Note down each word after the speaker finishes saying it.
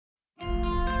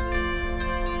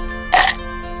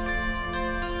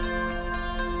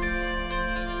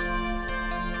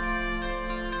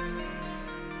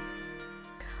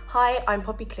Hi, I'm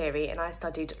Poppy Cleary and I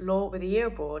studied law with a year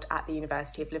abroad at the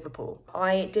University of Liverpool.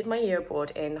 I did my year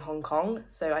abroad in Hong Kong,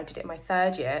 so I did it my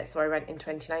third year, so I went in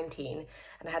 2019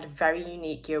 and I had a very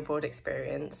unique year abroad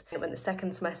experience. And when the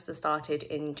second semester started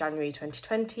in January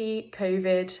 2020,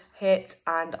 COVID hit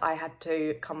and I had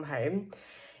to come home.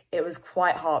 It was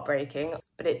quite heartbreaking,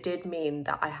 but it did mean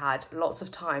that I had lots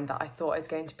of time that I thought I was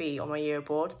going to be on my year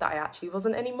abroad that I actually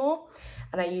wasn't anymore.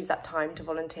 And I used that time to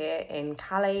volunteer in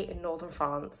Calais in northern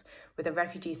France with a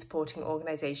refugee supporting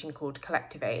organisation called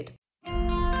Collective Aid.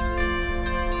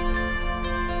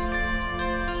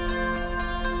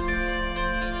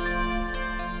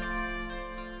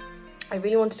 I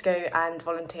really wanted to go and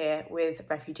volunteer with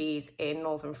refugees in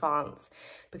northern France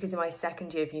because in my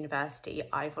second year of university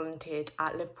I volunteered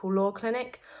at Liverpool Law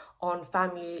Clinic on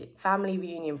family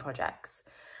reunion projects.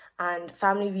 And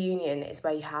family reunion is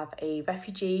where you have a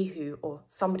refugee or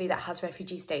somebody that has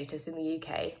refugee status in the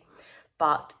UK,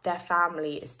 but their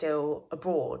family is still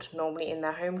abroad, normally in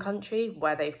their home country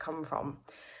where they've come from.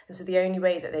 And so the only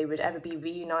way that they would ever be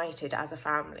reunited as a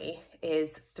family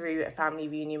is through a family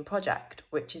reunion project,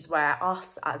 which is where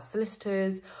us as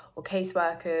solicitors or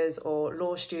caseworkers or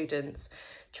law students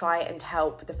try and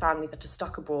help the family that are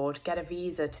stuck abroad get a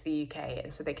visa to the UK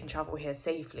and so they can travel here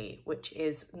safely, which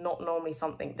is not normally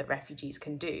something that refugees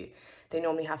can do. They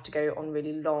normally have to go on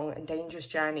really long and dangerous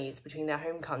journeys between their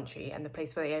home country and the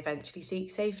place where they eventually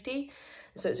seek safety.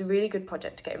 So it's a really good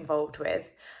project to get involved with.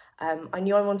 I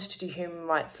knew I wanted to do human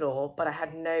rights law, but I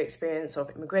had no experience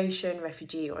of immigration,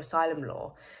 refugee or asylum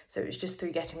law. So it was just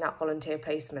through getting that volunteer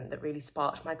placement that really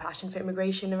sparked my passion for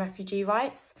immigration and refugee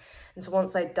rights. And so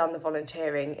once I'd done the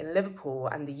volunteering in Liverpool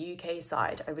and the UK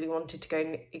side, I really wanted to go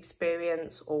and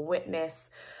experience or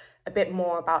witness a bit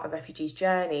more about a refugee's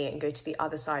journey and go to the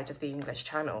other side of the English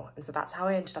Channel. And so that's how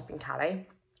I ended up in Calais.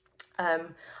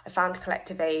 I found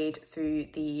Collective Aid through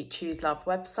the Choose Love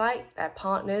website. They're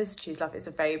partners. Choose Love is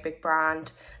a very big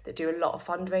brand that do a lot of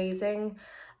fundraising.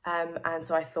 And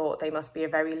so I thought they must be a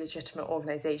very legitimate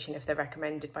organisation if they're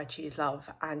recommended by Choose Love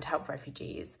and help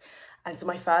refugees. And so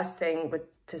my first thing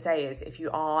to say is if you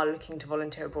are looking to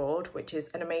volunteer abroad, which is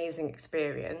an amazing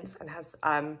experience and has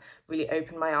really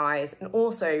opened my eyes and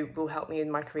also will help me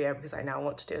in my career because I now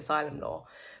want to do asylum law,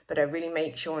 but really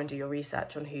make sure and do your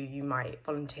research on who you might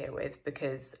volunteer with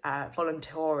because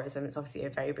volunteerism is obviously a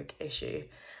very big issue.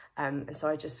 And so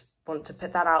I just want to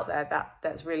put that out there,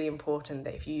 that's really important,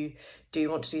 that if you do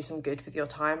want to do some good with your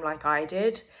time like I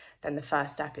did, then the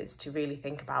first step is to really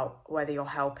think about whether you're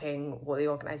helping, what the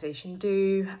organisation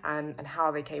do and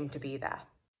how they came to be there.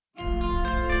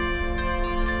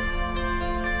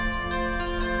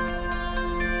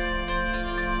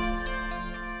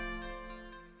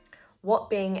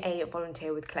 What being a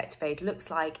volunteer with Collective Aid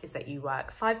looks like is that you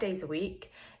work 5 days a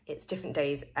week. It's different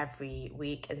days every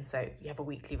week, and so you have a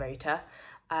weekly rota,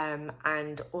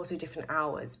 and also different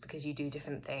hours because you do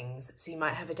different things. So you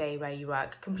might have a day where you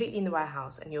work completely in the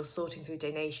warehouse and you're sorting through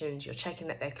donations, you're checking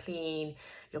that they're clean,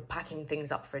 you're packing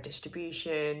things up for a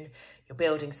distribution, you're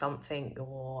building something,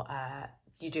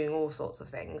 you're doing all sorts of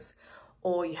things.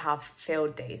 Or you have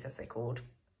field days, as they're called,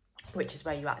 which is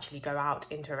where you actually go out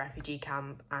into a refugee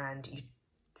camp and you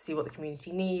see what the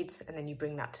community needs and then you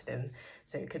bring that to them.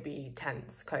 So it could be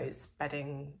tents, clothes,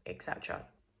 bedding, etc.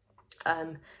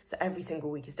 So every single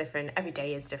week is different, every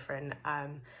day is different,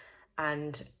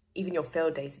 and even your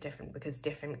field days are different because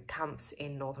different camps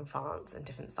in northern France and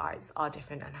different sites are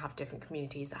different and have different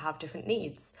communities that have different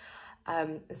needs.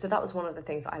 So that was one of the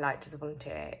things that I liked as a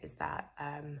volunteer, is that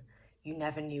you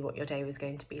never knew what your day was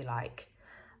going to be like.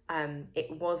 It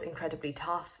was incredibly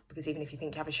tough because even if you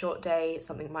think you have a short day,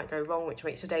 something might go wrong, which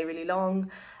makes your day really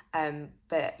long.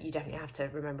 But you definitely have to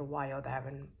remember why you're there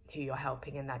and who you're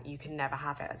helping, and that you can never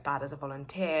have it as bad as a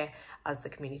volunteer as the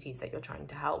communities that you're trying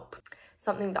to help.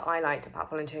 Something that I liked about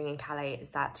volunteering in Calais is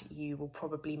that you will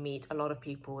probably meet a lot of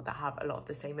people that have a lot of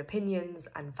the same opinions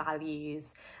and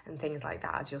values and things like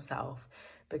that as yourself.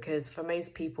 Because for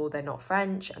most people, they're not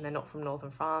French and they're not from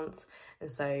northern France. And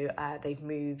so they've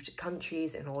moved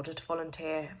countries in order to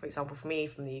volunteer. For example, for me,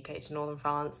 from the UK to northern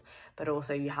France, but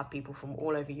also you have people from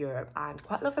all over Europe and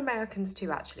quite a lot of Americans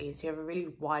too, actually. So you have a really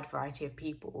wide variety of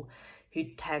people who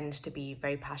tend to be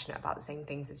very passionate about the same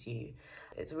things as you.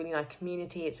 It's a really nice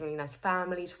community, it's a really nice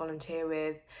family to volunteer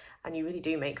with, and you really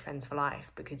do make friends for life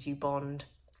because you bond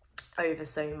over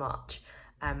so much.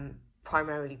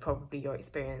 Primarily probably your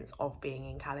experience of being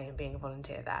in Calais and being a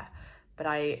volunteer there, but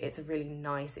it's a really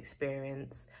nice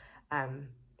experience.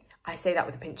 I say that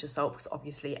with a pinch of salt because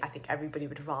obviously I think everybody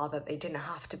would rather they didn't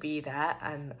have to be there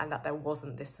and that there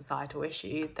wasn't this societal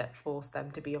issue that forced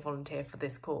them to be a volunteer for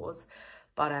this cause,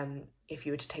 But if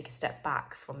you were to take a step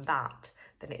back from that,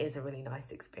 then it is a really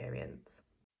nice experience.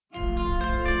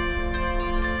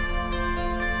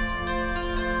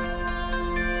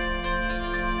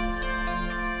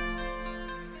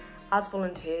 As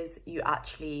volunteers, you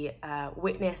actually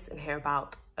witness and hear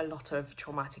about a lot of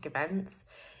traumatic events.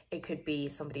 It could be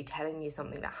somebody telling you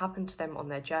something that happened to them on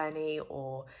their journey,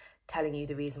 or telling you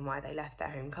the reason why they left their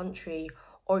home country,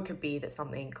 or it could be that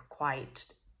something quite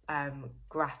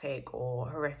graphic or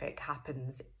horrific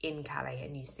happens in Calais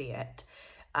and you see it.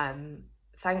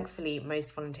 Thankfully,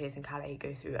 most volunteers in Calais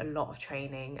go through a lot of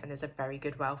training, and there's a very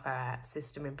good welfare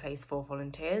system in place for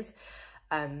volunteers.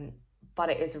 But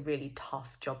it is a really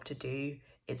tough job to do.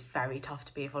 It's very tough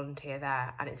to be a volunteer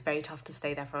there, and it's very tough to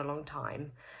stay there for a long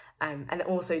time. And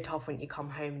also tough when you come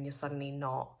home and you're suddenly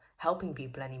not helping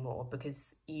people anymore, because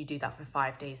you do that for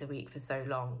 5 days a week for so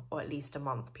long, or at least a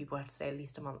month. People have to stay at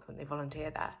least a month when they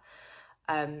volunteer there.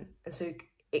 And so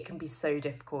it can be so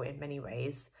difficult in many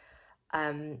ways.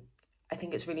 I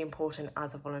think it's really important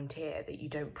as a volunteer that you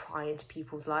don't pry into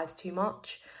people's lives too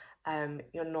much.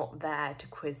 You're not there to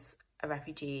quiz a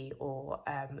refugee or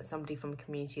somebody from a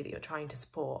community that you're trying to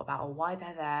support about why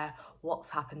they're there, what's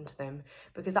happened to them,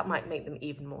 because that might make them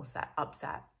even more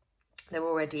upset. They're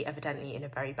already evidently in a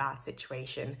very bad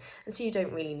situation, and so you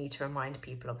don't really need to remind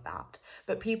people of that.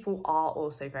 But people are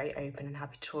also very open and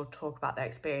happy to talk about their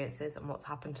experiences and what's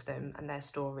happened to them and their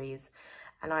stories.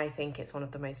 And I think it's one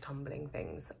of the most humbling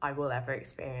things I will ever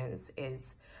experience,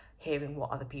 is hearing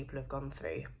what other people have gone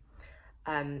through.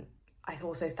 I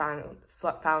also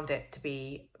found it to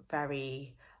be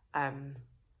very,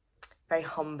 very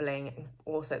humbling, and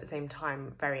also at the same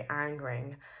time very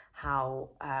angering, how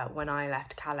when I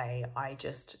left Calais, I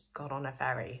just got on a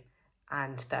ferry,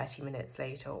 and 30 minutes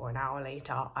later or an hour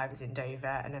later I was in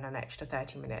Dover, and then an extra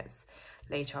 30 minutes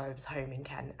later I was home in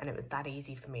Kent, and it was that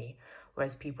easy for me.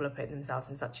 Whereas people are putting themselves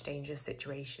in such dangerous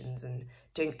situations and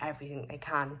doing everything they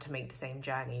can to make the same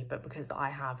journey. But because I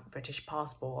have a British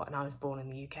passport and I was born in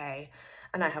the UK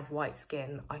and I have white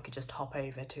skin, I could just hop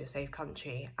over to a safe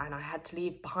country, and I had to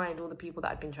leave behind all the people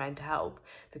that I'd been trying to help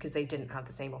because they didn't have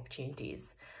the same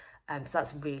opportunities. So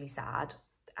that's really sad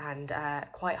and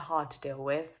quite hard to deal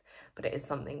with, but it is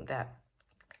something that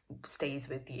stays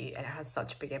with you, and it has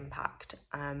such a big impact.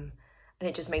 And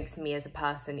it just makes me as a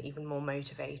person even more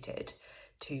motivated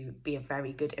to be a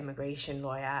very good immigration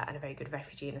lawyer and a very good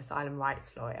refugee and asylum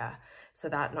rights lawyer, so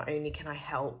that not only can I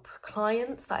help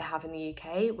clients that I have in the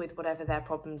UK with whatever their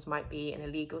problems might be in a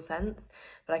legal sense,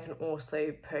 but I can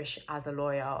also push as a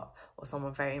lawyer or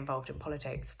someone very involved in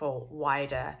politics for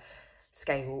wider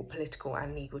scale political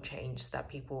and legal change, so that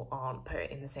people aren't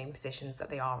put in the same positions that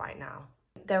they are right now.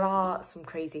 There are some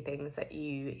crazy things that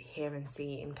you hear and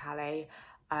see in Calais.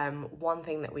 One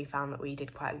thing that we found that we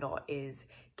did quite a lot is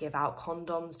give out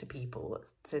condoms to people,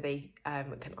 so they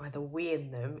can either wee in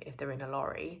them if they're in a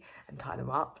lorry and tie them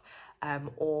up,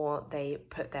 or they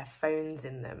put their phones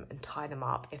in them and tie them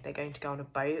up if they're going to go on a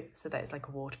boat, so that it's like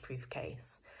a waterproof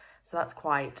case. So that's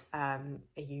quite a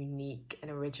unique and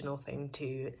original thing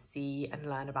to see and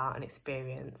learn about and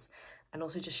experience, and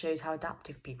also just shows how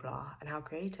adaptive people are and how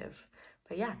creative.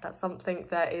 But yeah, that's something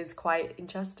that is quite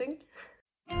interesting.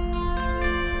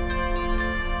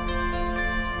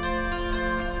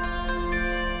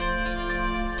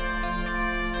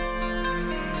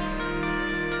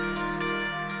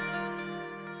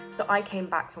 So I came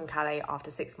back from Calais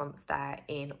after 6 months there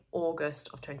in August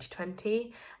of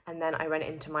 2020, and then I went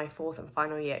into my 4th and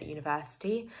final year at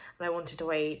university, and I wanted a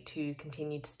way to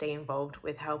continue to stay involved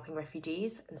with helping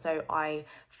refugees. And so I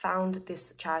found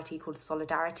this charity called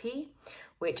Solidarity,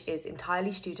 which is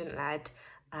entirely student-led.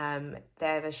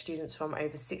 There are students from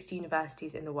over 60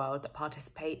 universities in the world that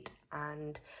participate,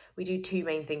 and we do 2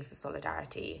 main things with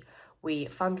Solidarity. We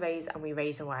fundraise and we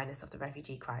raise awareness of the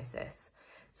refugee crisis.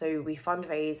 So we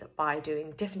fundraise by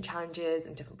doing different challenges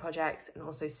and different projects, and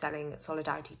also selling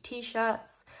Solidarity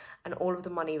t-shirts, and all of the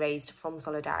money raised from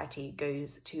Solidarity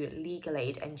goes to legal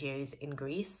aid NGOs in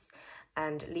Greece.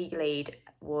 And legal aid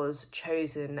was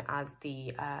chosen as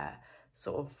the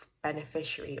sort of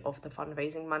beneficiary of the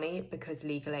fundraising money, because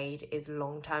legal aid is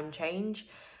long-term change.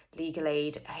 Legal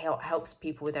aid helps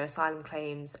people with their asylum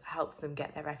claims, helps them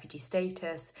get their refugee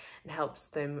status, and helps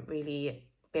them really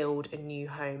build a new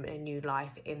home and a new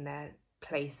life in their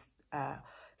place,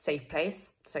 safe place,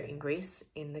 so in Greece,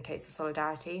 in the case of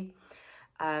Solidarity.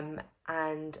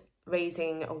 And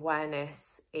raising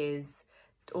awareness is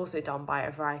also done by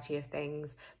a variety of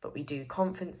things, but we do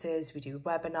conferences, we do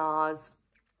webinars,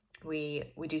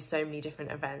 we do so many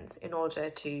different events in order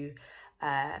to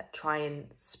try and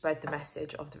spread the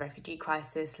message of the refugee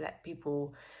crisis, let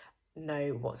people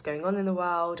know what's going on in the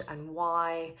world and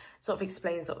why, sort of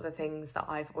explain sort of the things that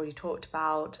I've already talked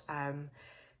about,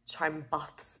 try and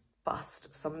bust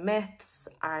some myths,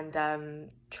 and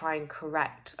try and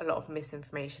correct a lot of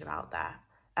misinformation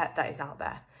that is out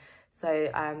there.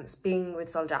 So being with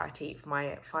Solidarity for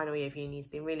my final year of uni has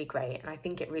been really great, and I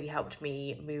think it really helped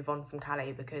me move on from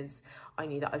Calais because I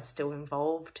knew that I was still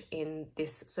involved in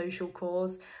this social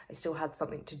cause. I still had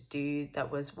something to do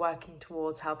that was working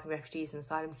towards helping refugees and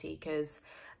asylum seekers,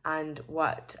 and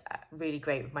worked really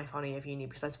great with my final year of uni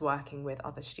because I was working with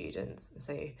other students.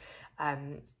 So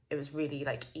it was really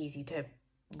like easy to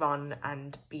run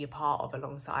and be a part of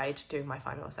alongside doing my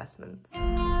final assessments.